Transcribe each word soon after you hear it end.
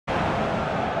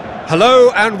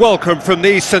Hello and welcome from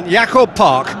the St Jakob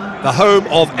Park, the home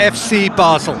of FC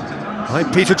Basel. I'm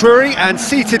Peter Drury, and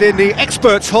seated in the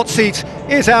experts' hot seat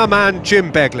is our man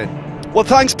Jim Beglin. Well,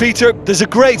 thanks, Peter. There's a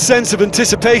great sense of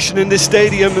anticipation in this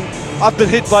stadium, and I've been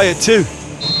hit by it too.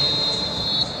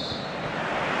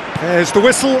 There's the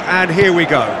whistle, and here we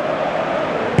go.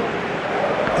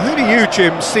 Who do you,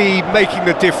 Jim, see making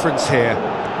the difference here?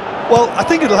 Well, I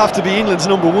think it'll have to be England's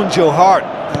 #1, Joe Hart.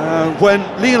 When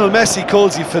Lionel Messi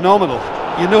calls you phenomenal,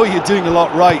 you know you're doing a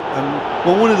lot right, and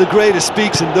when one of the greatest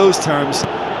speaks in those terms,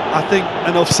 I think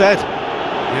enough said.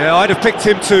 Yeah, I'd have picked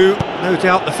him too. No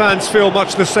doubt the fans feel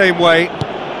much the same way.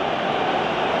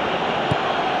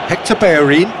 Hector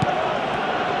Bellerin.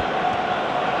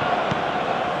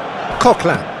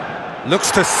 Coquelin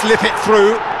looks to slip it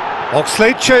through.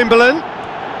 Oxlade-Chamberlain.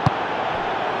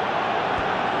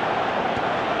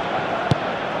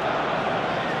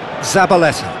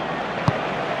 Zabaleta.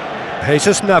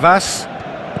 Jesus Navas.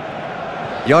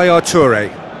 Yaya Toure.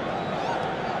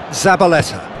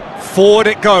 Zabaleta. Forward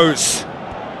it goes.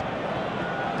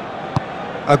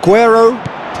 Aguero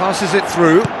passes it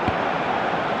through.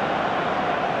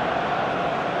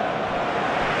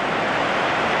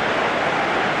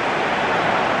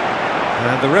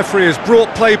 And the referee has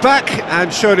brought play back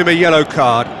and shown him a yellow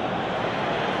card.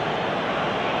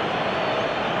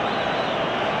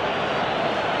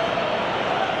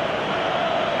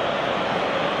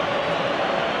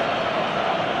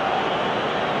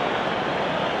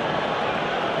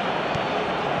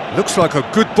 Looks like a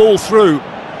good ball through.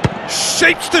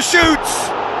 Shapes to shoot!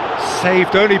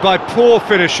 Saved only by poor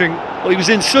finishing. Well, he was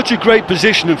in such a great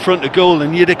position in front of goal,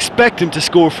 and you'd expect him to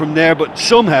score from there, but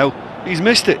somehow he's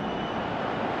missed it.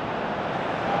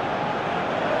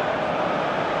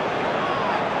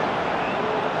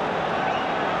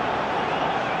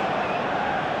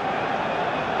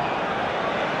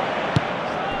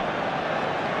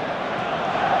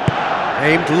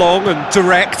 Aimed long and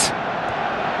direct.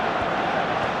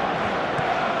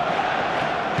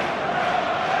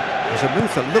 A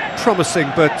move that looked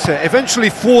promising, but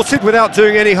eventually thwarted without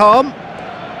doing any harm.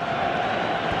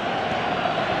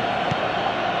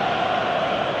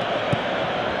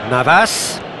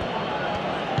 Navas.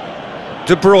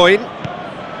 De Bruyne.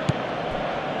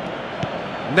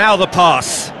 Now the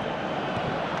pass.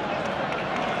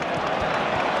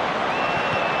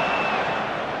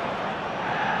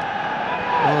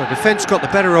 Well, the defence got the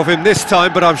better of him this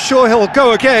time, but I'm sure he'll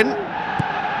go again.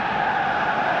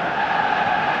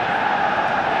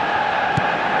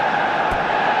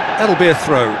 That'll be a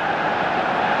throw.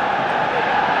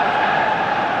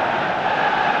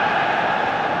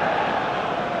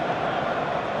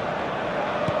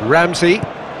 Ramsey.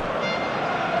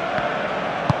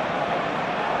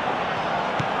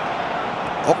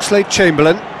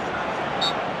 Oxlade-Chamberlain.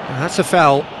 That's a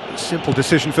foul. Simple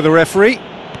decision for the referee.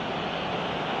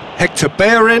 Hector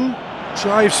Bellerin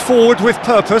drives forward with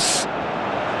purpose.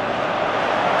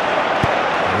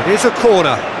 It is a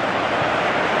corner.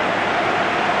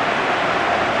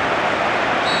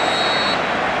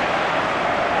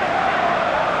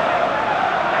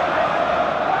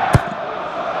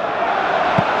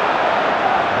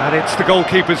 And it's the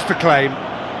goalkeepers to claim.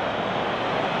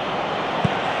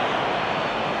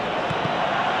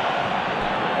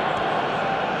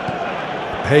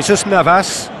 Jesus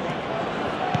Navas.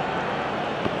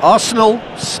 Arsenal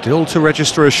still to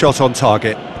register a shot on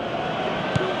target.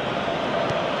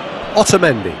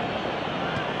 Otamendi.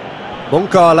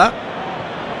 Mongala.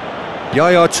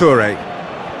 Yaya Toure.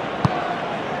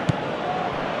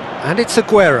 And it's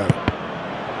Aguero.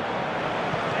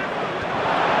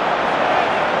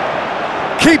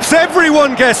 Keeps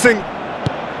everyone guessing.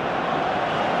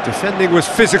 Defending was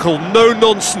physical, no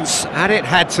nonsense, and it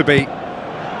had to be.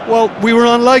 Well, we were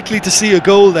unlikely to see a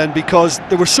goal then because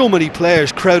there were so many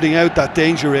players crowding out that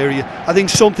danger area. I think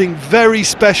something very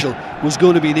special was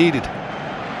going to be needed.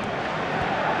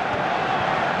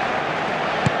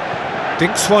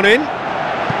 Dinks one in.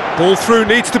 Ball through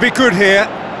needs to be good here.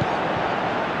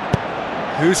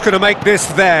 Who's going to make this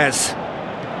theirs?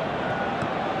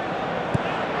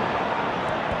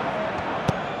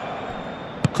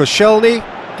 Koscielny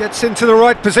gets into the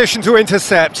right position to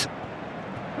intercept.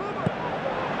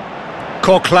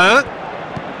 Coquelin.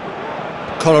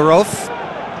 Kolarov.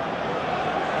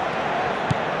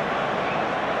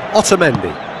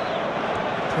 Otamendi.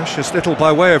 Precious little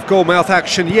by way of goalmouth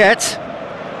action yet.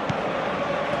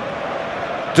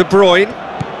 De Bruyne.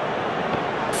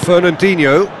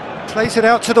 Fernandinho plays it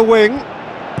out to the wing.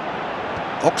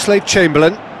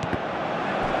 Oxlade-Chamberlain.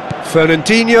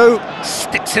 Fernandinho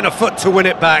sticks in a foot to win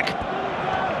it back.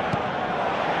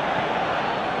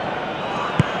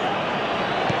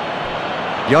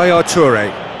 Yaya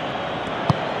Toure.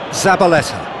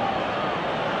 Zabaleta.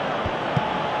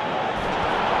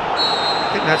 I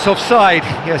think that's offside.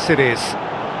 Yes, it is.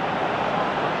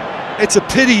 It's a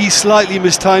pity he slightly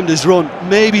mistimed his run.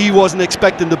 Maybe he wasn't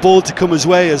expecting the ball to come his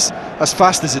way as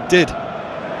fast as it did.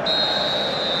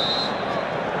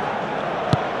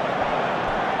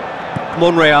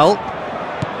 Monreal.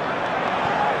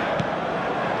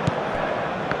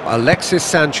 Alexis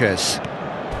Sanchez.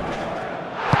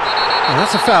 And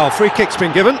that's a foul. Free kick's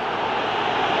been given.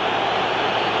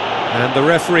 And the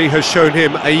referee has shown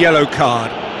him a yellow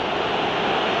card.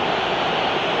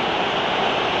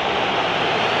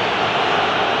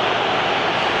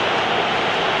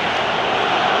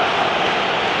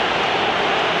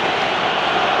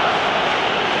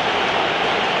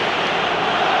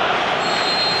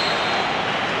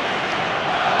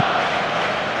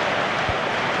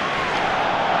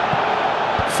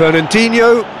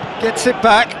 Fernandinho gets it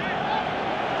back.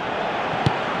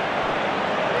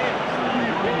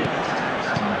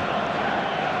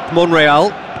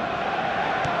 Monreal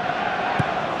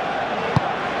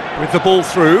with the ball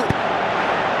through.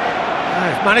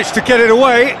 They've managed to get it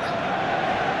away.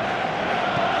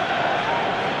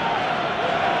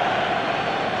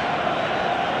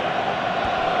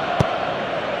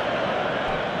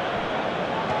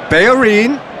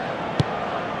 Bellerin.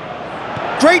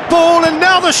 Great ball, and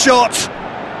now the shot.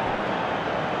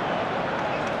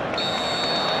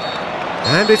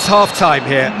 And it's half-time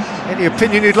here. Any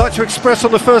opinion you'd like to express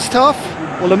on the first half?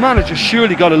 Well, the manager's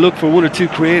surely got to look for one or two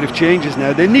creative changes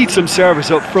now. They need some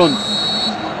service up front.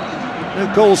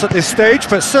 No goals at this stage,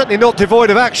 but certainly not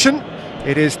devoid of action.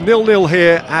 It is 0-0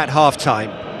 here at half-time.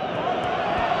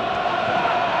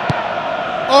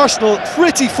 Arsenal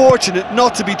pretty fortunate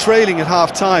not to be trailing at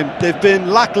half-time. They've been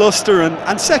lacklustre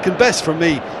and second best for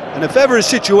me. And if ever a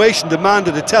situation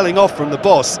demanded a telling off from the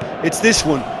boss, it's this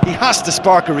one. He has to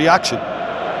spark a reaction.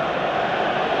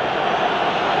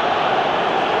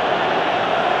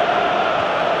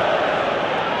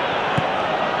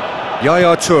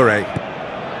 Yaya Toure.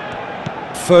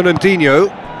 Fernandinho.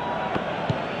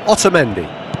 Otamendi.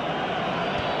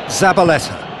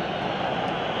 Zabaleta.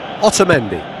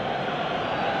 Otamendi.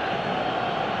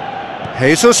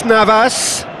 Jesus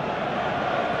Navas.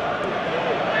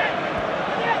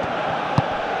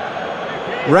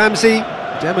 Ramsey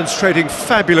demonstrating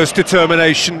fabulous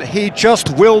determination. He just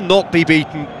will not be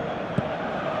beaten.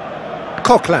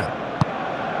 Coquelin.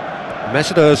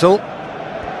 Mesut Ozil.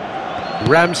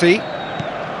 Ramsey.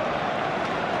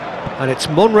 And it's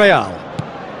Monreal.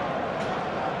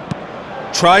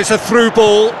 Tries a through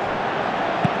ball.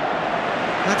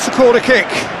 That's a corner kick.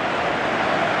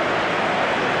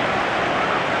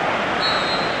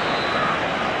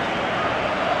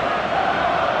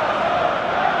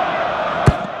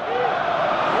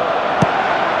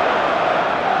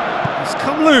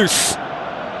 Come loose.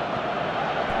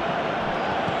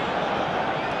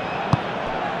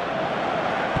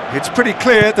 It's pretty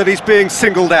clear that he's being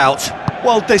singled out.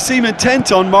 Well, they seem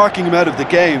intent on marking him out of the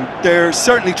game. They're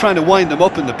certainly trying to wind him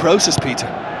up in the process, Peter.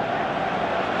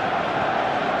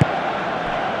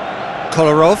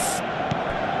 Kolarov.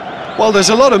 Well, there's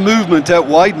a lot of movement out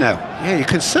wide now. Yeah, you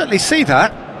can certainly see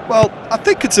that. Well, I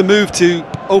think it's a move to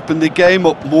open the game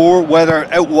up more,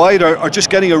 whether out wide or just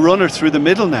getting a runner through the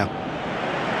middle now.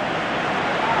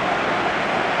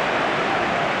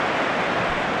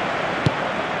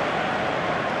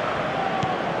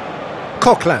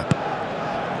 Coquelin.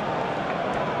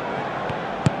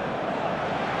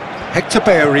 Hector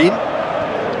Bellerin.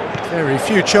 Very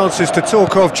few chances to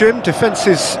talk of, Jim. Defence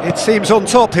is, it seems, on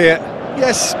top here.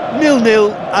 Yes,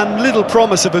 0-0 and little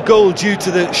promise of a goal due to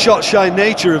the shot-shy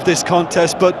nature of this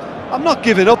contest, but I'm not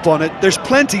giving up on it. There's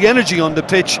plenty energy on the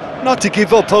pitch, not to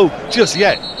give up hope just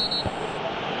yet.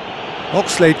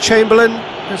 Oxlade-Chamberlain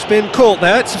has been caught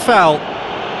there. It's a foul.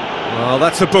 Well,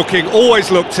 that's a booking. Always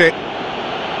looked it.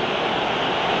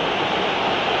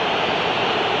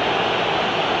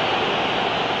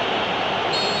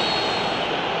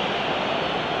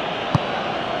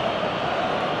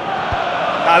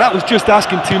 That was just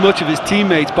asking too much of his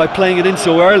teammates by playing it in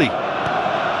so early.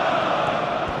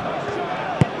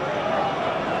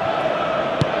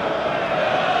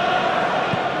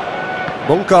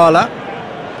 Moncala.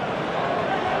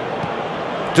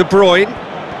 De Bruyne.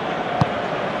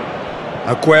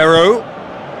 Aguero.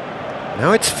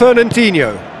 Now it's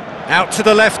Fernandinho. Out to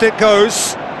the left it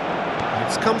goes.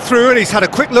 It's come through and he's had a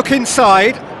quick look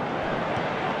inside.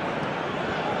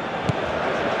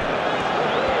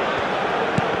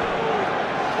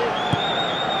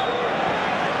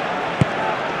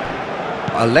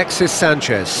 Alexis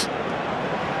Sanchez.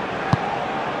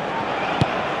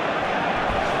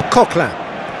 Coquelin.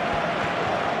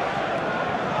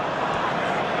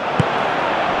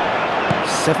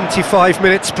 "75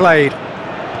 minutes played.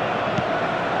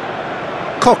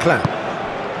 Coquelin.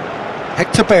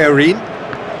 Hector Bellerin.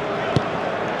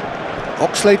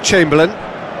 Oxlade-Chamberlain.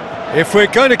 If we're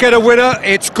going to get a winner,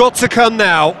 it's got to come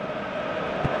now.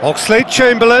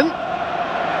 Oxlade-Chamberlain.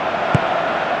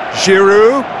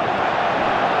 Giroud.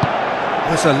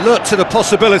 There's a lot to the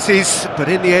possibilities, but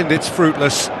in the end it's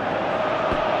fruitless.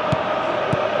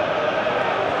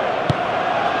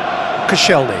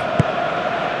 Koscielny.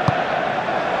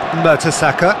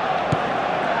 Mertesacker.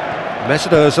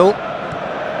 Mesut Ozil.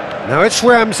 Now it's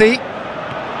Ramsey.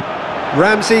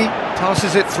 Ramsey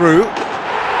passes it through.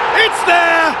 It's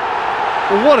there!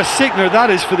 Well, what a sickener that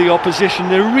is for the opposition.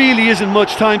 There really isn't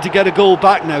much time to get a goal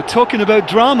back now. Talking about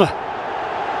drama.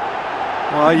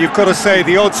 Well, you've got to say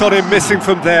the odds on him missing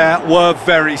from there were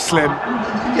very slim.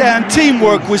 Yeah, and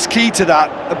teamwork was key to that.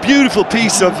 A beautiful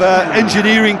piece of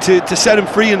engineering to set him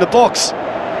free in the box.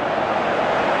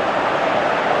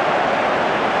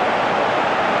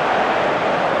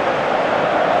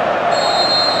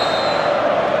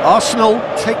 Arsenal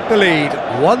take the lead,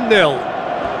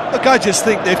 1-0. Look, I just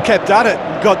think they've kept at it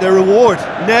and got their reward.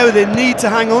 Now they need to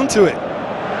hang on to it.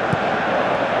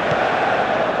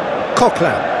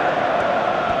 Coquelin.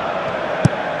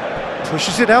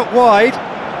 Pushes it out wide.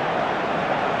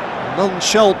 None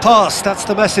shall pass, that's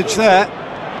the message there.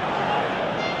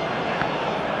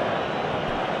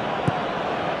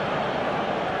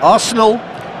 Arsenal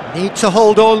need to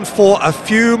hold on for a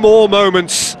few more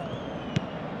moments.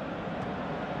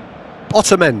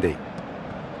 Otamendi.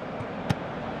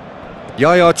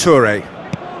 Yaya Toure.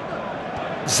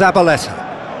 Zabaleta.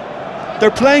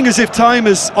 They're playing as if time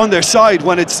is on their side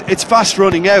when it's fast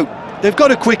running out. They've got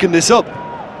to quicken this up.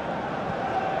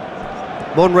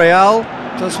 Monreal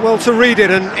does well to read it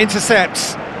and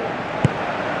intercepts.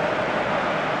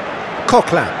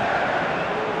 Coquelin.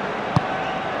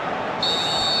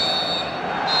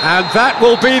 And that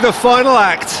will be the final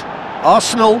act.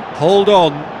 Arsenal hold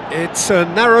on. It's a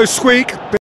narrow squeak.